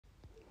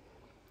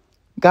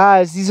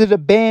Guys, these are the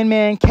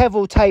Bandman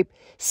Kevo type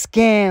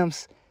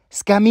scams,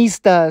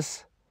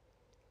 scamistas.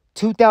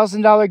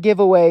 $2,000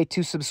 giveaway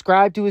to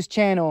subscribe to his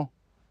channel.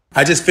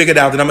 I just figured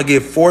out that I'm going to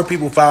give 4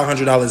 people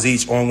 $500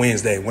 each on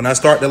Wednesday. When I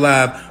start the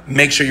live,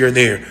 make sure you're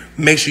there.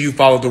 Make sure you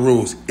follow the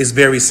rules. It's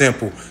very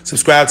simple.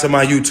 Subscribe to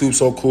my YouTube,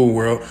 So Cool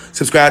World.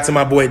 Subscribe to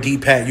my boy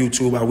D-Pat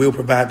YouTube. I will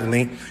provide the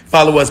link.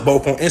 Follow us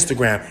both on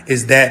Instagram.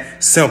 It's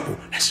that simple.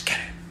 Let's get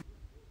it.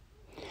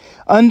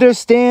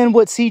 Understand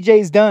what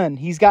CJ's done.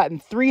 He's gotten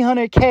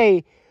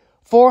 300K,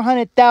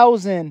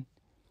 400,000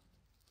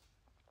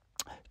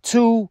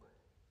 to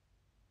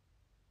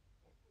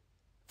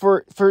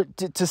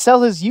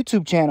sell his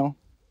YouTube channel.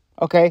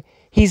 Okay,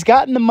 he's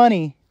gotten the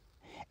money,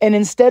 and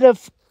instead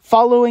of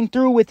following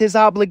through with his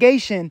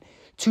obligation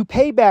to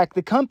pay back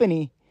the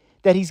company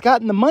that he's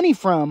gotten the money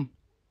from,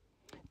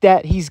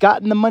 his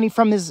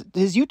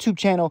YouTube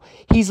channel,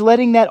 he's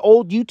letting that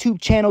old YouTube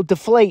channel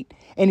deflate,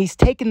 and he's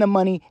taking the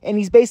money and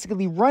he's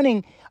basically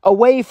running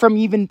away from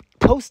even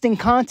posting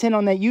content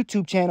on that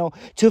YouTube channel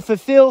to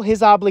fulfill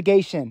his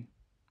obligation.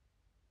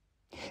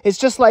 It's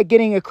just like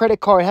getting a credit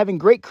card, having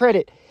great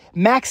credit,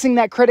 maxing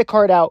that credit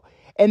card out,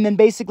 and then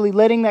basically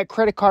letting that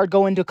credit card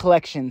go into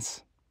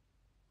collections.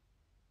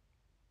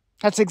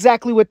 That's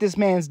exactly what this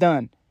man's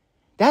done.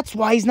 That's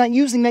why he's not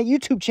using that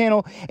YouTube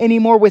channel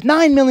anymore with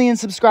 9 million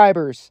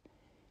subscribers.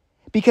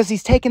 Because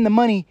he's taken the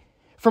money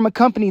from a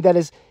company that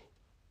has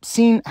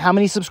seen how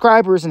many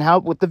subscribers and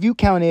what the view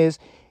count is,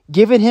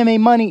 giving him a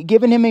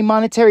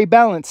monetary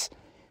balance.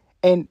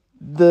 And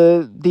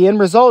the end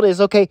result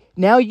is, okay,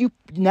 now you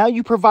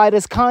provide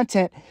us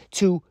content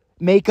to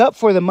make up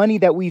for the money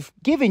that we've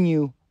given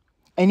you,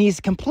 and he's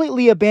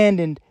completely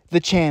abandoned the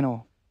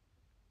channel.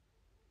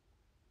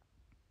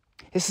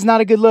 This is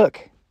not a good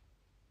look.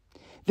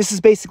 This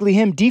is basically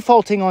him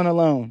defaulting on a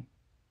loan.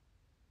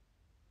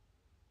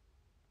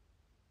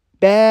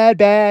 Bad,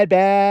 bad,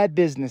 bad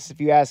business, if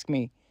you ask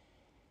me.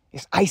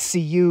 It's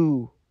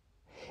ICU.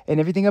 And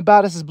everything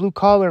about us is blue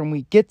collar, and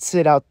we gets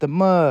it out the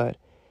mud.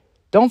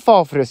 Don't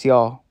fall for this,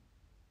 y'all.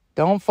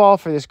 Don't fall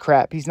for this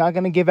crap. He's not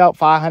going to give out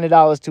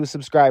 $500 to his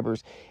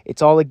subscribers.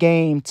 It's all a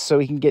game so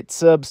he can get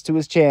subs to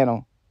his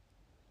channel.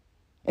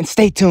 And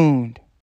stay tuned.